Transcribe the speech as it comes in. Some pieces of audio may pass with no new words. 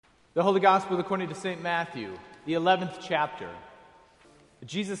The Holy Gospel according to St. Matthew, the 11th chapter.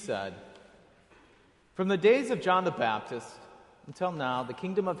 Jesus said, "From the days of John the Baptist until now, the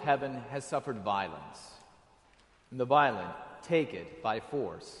kingdom of heaven has suffered violence, and the violent take it by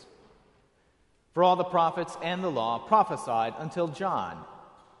force. For all the prophets and the law prophesied until John,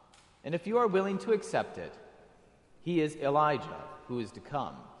 and if you are willing to accept it, he is Elijah who is to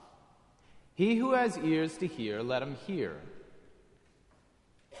come. He who has ears to hear, let him hear.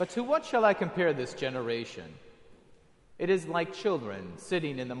 But to what shall I compare this generation? It is like children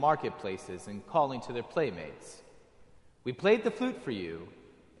sitting in the marketplaces and calling to their playmates. We played the flute for you,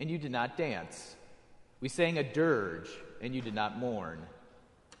 and you did not dance. We sang a dirge, and you did not mourn.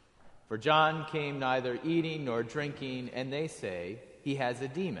 For John came neither eating nor drinking, and they say, he has a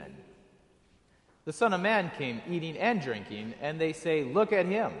demon. The Son of Man came eating and drinking, and they say, look at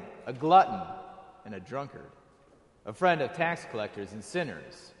him, a glutton and a drunkard, a friend of tax collectors and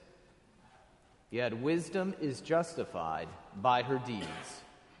sinners. Yet wisdom is justified by her deeds."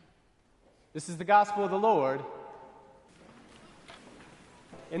 This is the gospel of the Lord.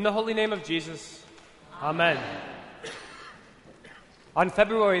 In the holy name of Jesus, Amen. On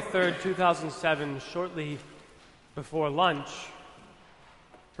February 3rd, 2007, shortly before lunch,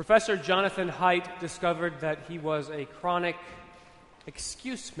 Professor Jonathan Haidt discovered that he was a chronic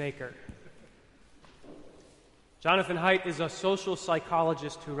excuse maker. Jonathan Haidt is a social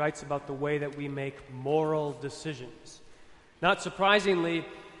psychologist who writes about the way that we make moral decisions. Not surprisingly,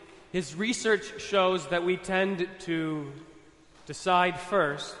 his research shows that we tend to decide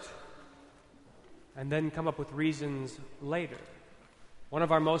first and then come up with reasons later. One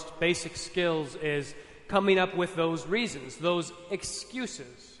of our most basic skills is coming up with those reasons, those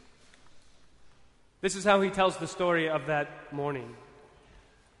excuses. This is how he tells the story of that morning.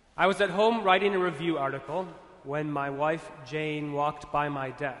 "I was at home writing a review article when my wife, Jane, walked by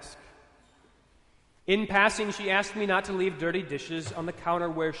my desk. In passing, she asked me not to leave dirty dishes on the counter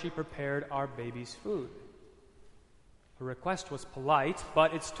where she prepared our baby's food. Her request was polite,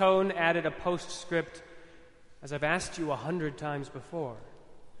 but its tone added a postscript, as I've asked you 100 times before.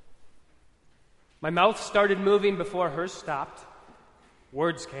 My mouth started moving before hers stopped.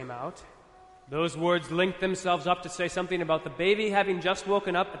 Words came out. Those words linked themselves up to say something about the baby having just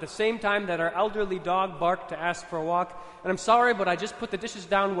woken up at the same time that our elderly dog barked to ask for a walk, and I'm sorry, but I just put the dishes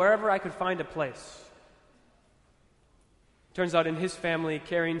down wherever I could find a place." Turns out in his family,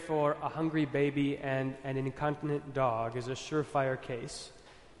 caring for a hungry baby and an incontinent dog is a surefire case,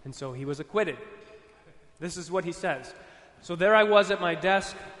 and so he was acquitted. This is what he says. "So there I was at my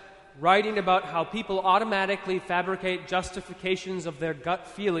desk, writing about how people automatically fabricate justifications of their gut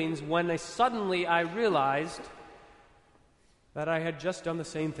feelings when suddenly I realized that I had just done the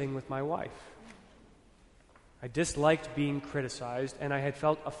same thing with my wife. I disliked being criticized, and I had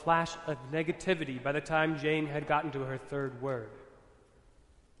felt a flash of negativity by the time Jane had gotten to her third word.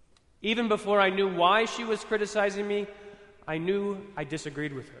 Even before I knew why she was criticizing me, I knew I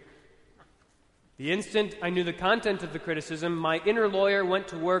disagreed with her. The instant I knew the content of the criticism, my inner lawyer went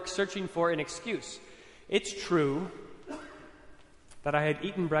to work searching for an excuse. It's true that I had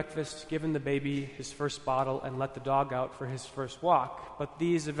eaten breakfast, given the baby his first bottle, and let the dog out for his first walk, but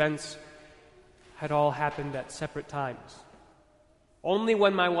these events had all happened at separate times. Only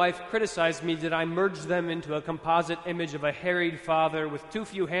when my wife criticized me did I merge them into a composite image of a harried father with too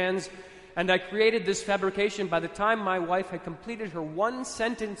few hands, and I created this fabrication by the time my wife had completed her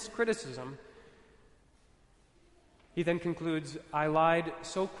one-sentence criticism." He then concludes, "I lied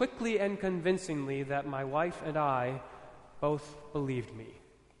so quickly and convincingly that my wife and I both believed me."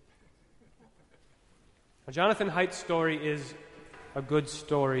 Now, Jonathan Haidt's story is a good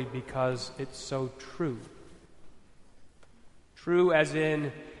story because it's so true. True as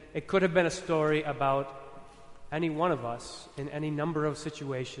in, it could have been a story about any one of us in any number of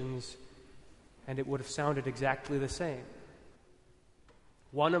situations, and it would have sounded exactly the same.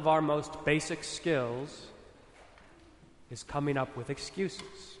 One of our most basic skills is coming up with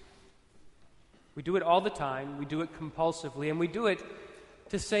excuses. We do it all the time, we do it compulsively, and we do it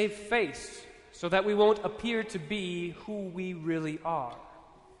to save face so that we won't appear to be who we really are.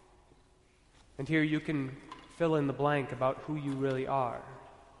 And here you can fill in the blank about who you really are.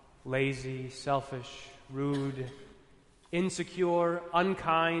 Lazy, selfish, rude, insecure,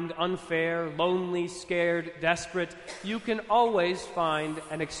 unkind, unfair, lonely, scared, desperate. You can always find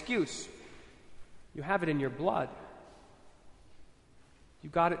an excuse. You have it in your blood. You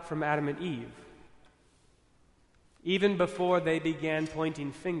got it from Adam and Eve. Even before they began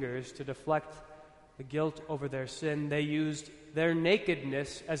pointing fingers to deflect the guilt over their sin, they used their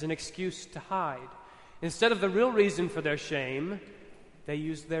nakedness as an excuse to hide. Instead of the real reason for their shame, they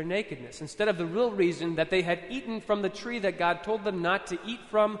used their nakedness. Instead of the real reason that they had eaten from the tree that God told them not to eat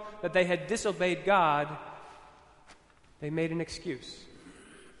from, that they had disobeyed God, they made an excuse.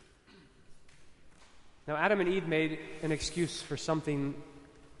 Now, Adam and Eve made an excuse for something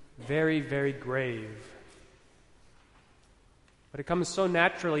very, very grave. But it comes so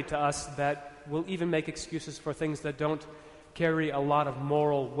naturally to us that we'll even make excuses for things that don't carry a lot of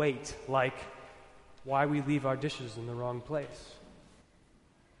moral weight, like why we leave our dishes in the wrong place.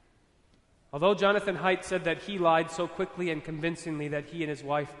 Although Jonathan Haidt said that he lied so quickly and convincingly that he and his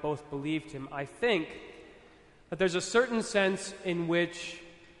wife both believed him, I think that there's a certain sense in which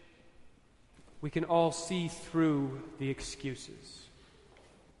we can all see through the excuses.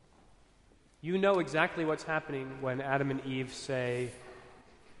 You know exactly what's happening when Adam and Eve say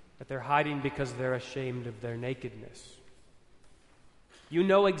that they're hiding because they're ashamed of their nakedness. You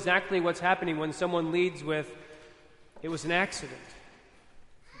know exactly what's happening when someone leads with, "It was an accident."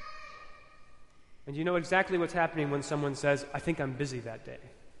 And you know exactly what's happening when someone says, "I think I'm busy that day."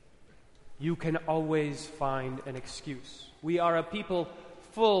 You can always find an excuse. We are a people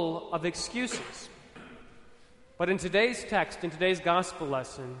full of excuses. But in today's text, in today's gospel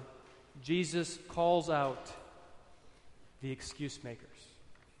lesson, Jesus calls out the excuse makers.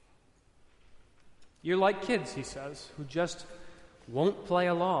 You're like kids, he says, who just won't play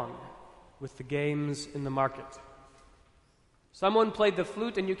along with the games in the market. Someone played the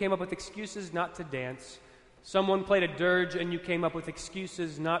flute and you came up with excuses not to dance. Someone played a dirge and you came up with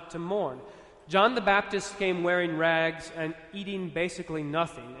excuses not to mourn. John the Baptist came wearing rags and eating basically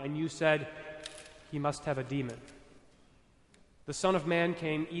nothing, and you said, he must have a demon. The Son of Man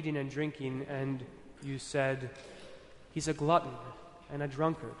came eating and drinking, and you said, he's a glutton and a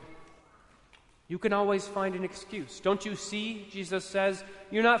drunkard. You can always find an excuse. Don't you see, Jesus says,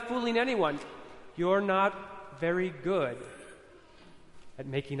 you're not fooling anyone. You're not very good at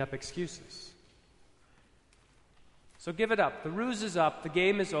making up excuses. So give it up. The ruse is up. The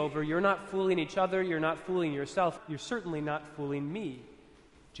game is over. You're not fooling each other. You're not fooling yourself. You're certainly not fooling me,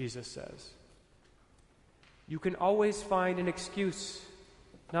 Jesus says. You can always find an excuse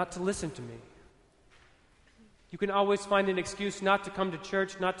not to listen to me. You can always find an excuse not to come to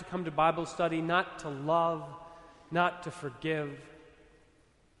church, not to come to Bible study, not to love, not to forgive,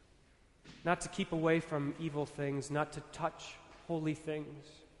 not to keep away from evil things, not to touch holy things.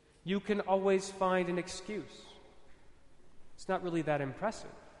 You can always find an excuse. It's not really that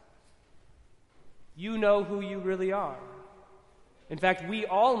impressive. You know who you really are. In fact, we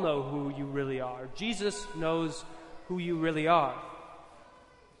all know who you really are. Jesus knows who you really are.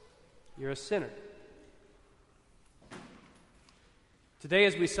 You're a sinner. Today,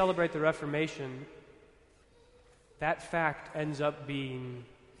 as we celebrate the Reformation, that fact ends up being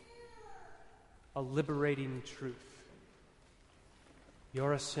a liberating truth.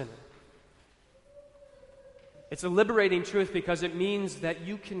 You're a sinner. It's a liberating truth because it means that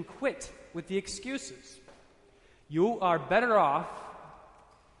you can quit with the excuses. You are better off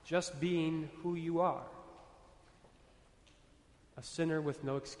just being who you are. A sinner with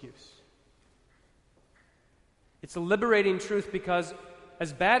no excuse. It's a liberating truth because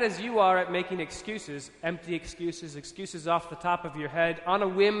as bad as you are at making excuses, empty excuses, excuses off the top of your head, on a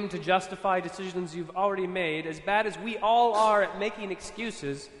whim to justify decisions you've already made, as bad as we all are at making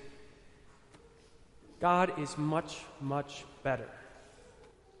excuses, God is much, much better.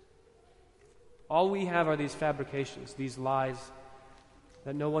 All we have are these fabrications, these lies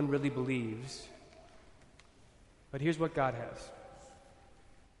that no one really believes. But here's what God has.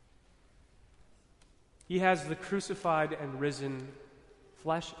 He has the crucified and risen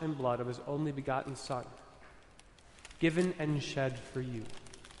flesh and blood of his only begotten Son, given and shed for you.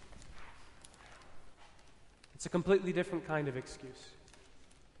 It's a completely different kind of excuse.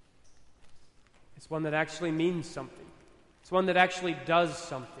 It's one that actually means something. It's one that actually does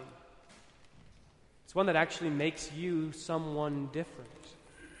something. It's one that actually makes you someone different.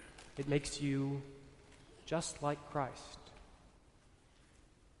 It makes you just like Christ.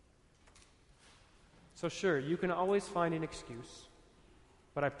 So sure, you can always find an excuse,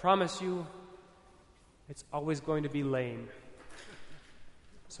 but I promise you, it's always going to be lame.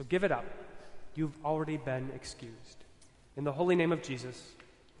 So give it up. You've already been excused. In the holy name of Jesus,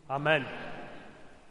 amen.